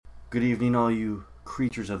Good evening, all you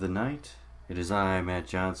creatures of the night. It is I, Matt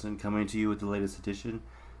Johnson, coming to you with the latest edition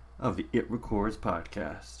of the It Records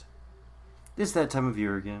podcast. It's that time of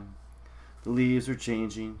year again. The leaves are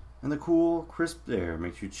changing, and the cool, crisp air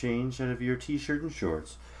makes you change out of your t-shirt and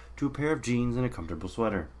shorts to a pair of jeans and a comfortable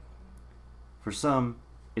sweater. For some,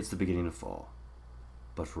 it's the beginning of fall.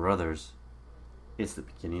 But for others, it's the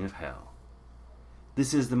beginning of hell.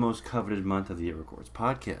 This is the most coveted month of the It Records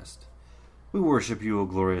podcast. We worship you, O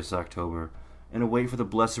glorious October, and await for the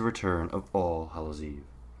blessed return of All Hallows Eve.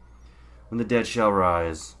 When the dead shall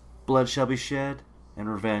rise, blood shall be shed, and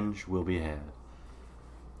revenge will be had.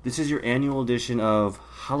 This is your annual edition of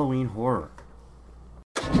Halloween Horror.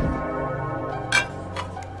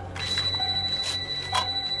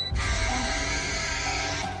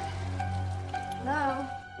 Hello?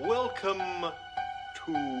 Welcome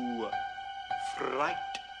to Fright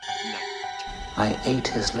Night. I ate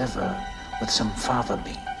his liver with some fava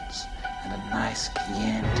beans and a nice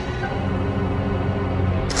Chianti.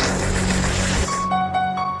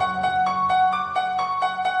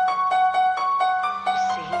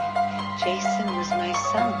 See, Jason was my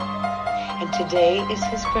son, and today is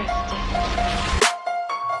his birthday.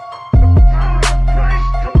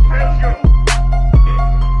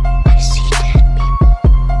 I see dead people.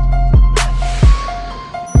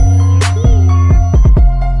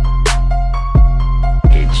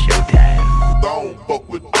 It's showtime. Don't fuck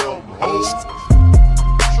with them hoes.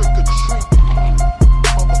 Trick or treat,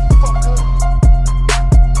 motherfucker.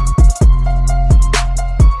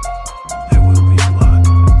 There will be blood.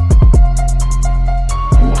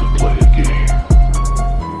 I want to play a game.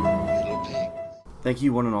 Little pig. Thank you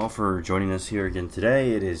one and all for joining us here again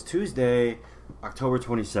today. It is Tuesday, October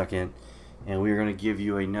 22nd, and we are going to give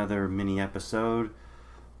you another mini episode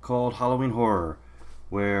called Halloween Horror,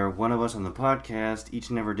 where one of us on the podcast each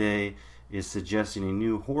and every day is suggesting a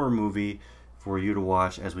new horror movie for you to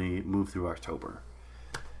watch as we move through October.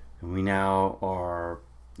 And we now are,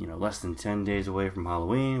 less than 10 days away from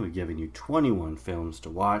Halloween. We've given you 21 films to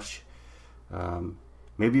watch.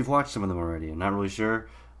 Maybe you've watched some of them already. I'm not really sure.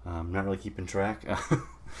 I'm not really keeping track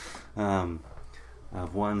of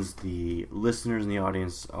ones the listeners in the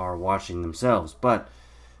audience are watching themselves. But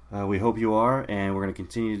we hope you are, and we're going to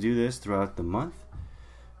continue to do this throughout the month.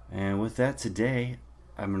 And with that, today,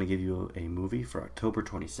 I'm going to give you a movie for October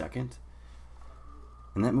 22nd.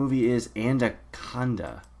 And that movie is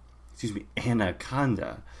Anaconda.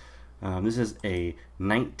 Anaconda. This is a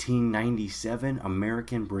 1997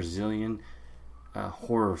 American-Brazilian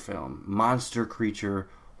horror film. Monster creature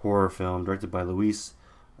horror film directed by Luis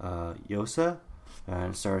Llosa.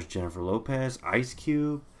 And it stars Jennifer Lopez, Ice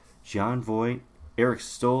Cube, Jon Voight, Eric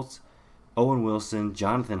Stoltz, Owen Wilson,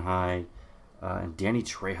 Jonathan Hyde, and Danny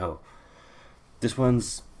Trejo. This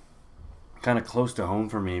one's kind of close to home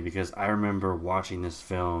for me because I remember watching this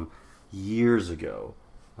film years ago.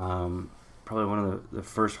 Probably one of the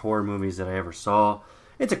first horror movies that I ever saw.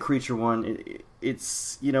 It's a creature one.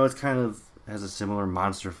 It's kind of has a similar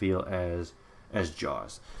monster feel as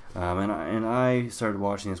Jaws. And I started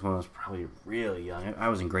watching this when I was probably really young. I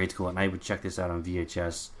was in grade school, and I would check this out on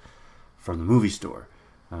VHS from the movie store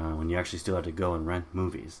when you actually still had to go and rent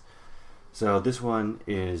movies. So this one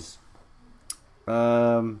is,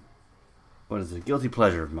 guilty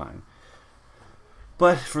pleasure of mine.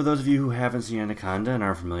 But for those of you who haven't seen Anaconda and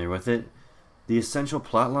aren't familiar with it, the essential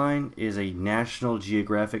plotline is a National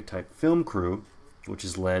Geographic type film crew, which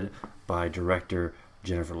is led by director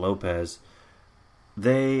Jennifer Lopez.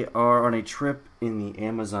 They are on a trip in the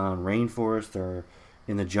Amazon rainforest or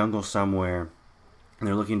in the jungle somewhere, and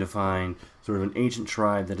they're looking to find sort of an ancient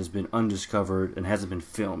tribe that has been undiscovered and hasn't been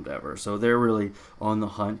filmed ever. So they're really on the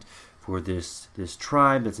hunt for this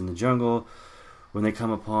tribe that's in the jungle when they come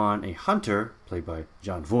upon a hunter, played by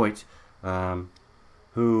Jon Voight,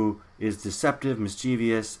 who is deceptive,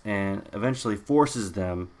 mischievous, and eventually forces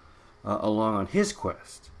them along on his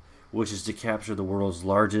quest, which is to capture the world's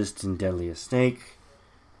largest and deadliest snake.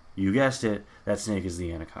 You guessed it, that snake is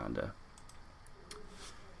the Anaconda.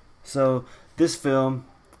 So this film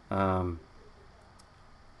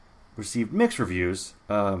received mixed reviews,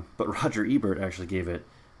 but Roger Ebert actually gave it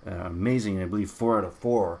an amazing, I believe, 4 out of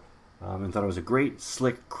 4, and thought it was a great,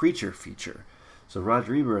 slick creature feature. So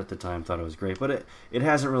Roger Ebert at the time thought it was great, but it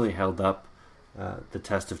hasn't really held up the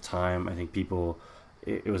test of time. I think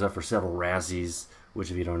it was up for several Razzies,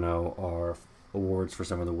 which, if you don't know, are awards for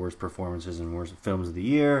some of the worst performances and worst films of the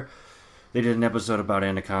year. They did an episode about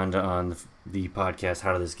Anaconda on the podcast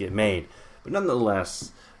How Did This Get Made? But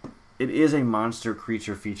nonetheless, it is a monster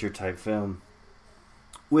creature feature type film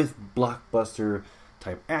with blockbuster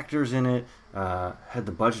type actors in it. Had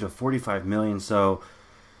the budget of $45 million, so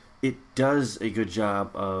it does a good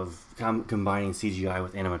job of combining CGI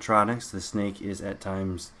with animatronics. The snake is at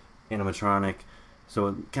times animatronic, so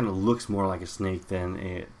it kind of looks more like a snake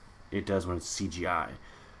than it does when it's CGI.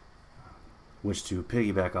 Which, to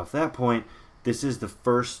piggyback off that point, this is the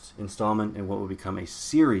first installment in what will become a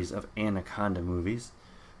series of Anaconda movies,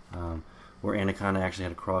 where Anaconda actually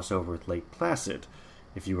had a crossover with Lake Placid.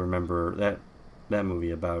 If you remember that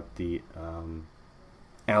movie about the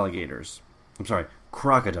alligators. I'm sorry,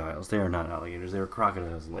 crocodiles. They are not alligators. They were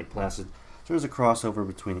crocodiles in Lake Placid. So there's a crossover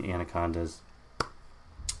between the anacondas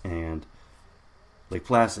and Lake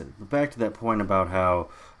Placid. But back to that point about how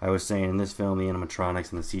I was saying in this film, the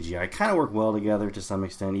animatronics and the CGI kind of work well together to some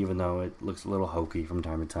extent, even though it looks a little hokey from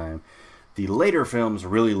time to time. The later films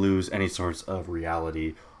really lose any sorts of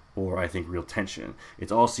reality or, I think, real tension.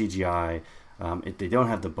 It's all CGI. They don't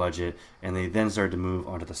have the budget, and they then started to move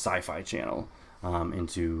onto the Sci-Fi Channel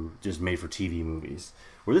into just made-for-TV movies.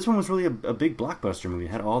 Where this one was really a big blockbuster movie.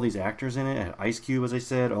 It had all these actors in it. It had Ice Cube, as I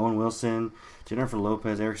said, Owen Wilson, Jennifer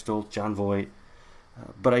Lopez, Eric Stoltz, Jon Voight.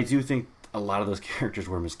 But I do think a lot of those characters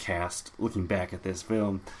were miscast, looking back at this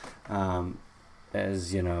film,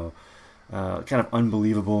 as, you know, kind of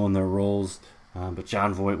unbelievable in their roles. But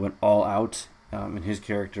Jon Voight went all out in his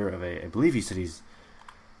character of I believe he said he's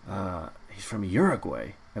from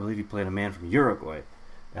Uruguay. I believe he played a man from Uruguay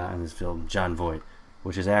in this film, Jon Voight,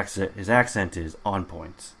 which his accent is on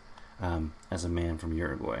point as a man from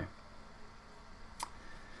Uruguay.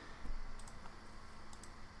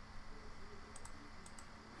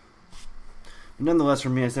 But nonetheless, for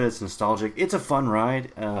me, I said it's nostalgic. It's a fun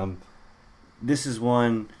ride. This is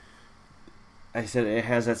one, I said it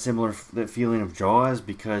has that similar that feeling of Jaws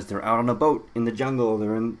because they're out on a boat in the jungle.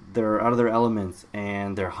 They're out of their elements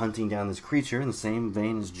and they're hunting down this creature in the same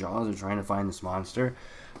vein as Jaws. They're trying to find this monster,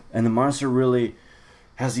 and the monster really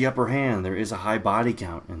has the upper hand. There is a high body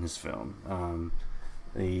count in this film.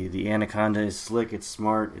 The anaconda is slick. It's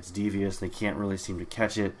smart. It's devious. They can't really seem to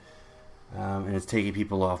catch it, and it's taking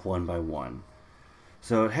people off one by one.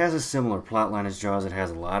 So it has a similar plot line as Jaws. It has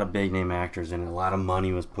a lot of big name actors in it. A lot of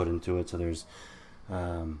money was put into it. So there's,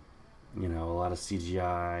 a lot of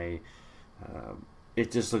CGI.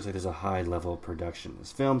 It just looks like there's a high level of production in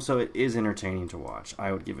this film. So it is entertaining to watch.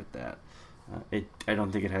 I would give it that. I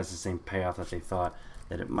don't think it has the same payoff that they thought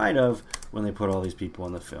that it might have when they put all these people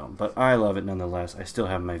in the film. But I love it nonetheless. I still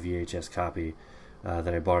have my VHS copy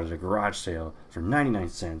that I bought at a garage sale for 99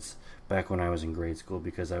 cents. Back when I was in grade school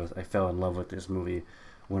because I fell in love with this movie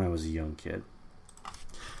when I was a young kid.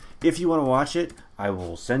 If you want to watch it, I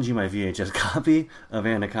will send you my VHS copy of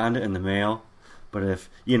Anaconda in the mail. But if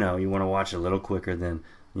you want to watch it a little quicker than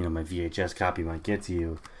my VHS copy might get to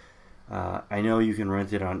you, I know you can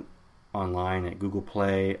rent it online at Google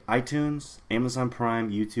Play, iTunes, Amazon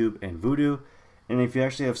Prime, YouTube, and Vudu. And if you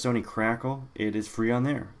actually have Sony Crackle, it is free on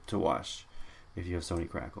there to watch if you have Sony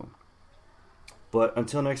Crackle. But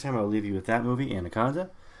until next time, I'll leave you with that movie, Anaconda.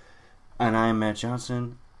 And I am Matt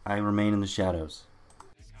Johnson. I remain in the shadows.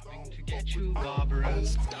 Coming to get you, Barbara.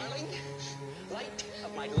 Darling, light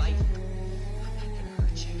of my life.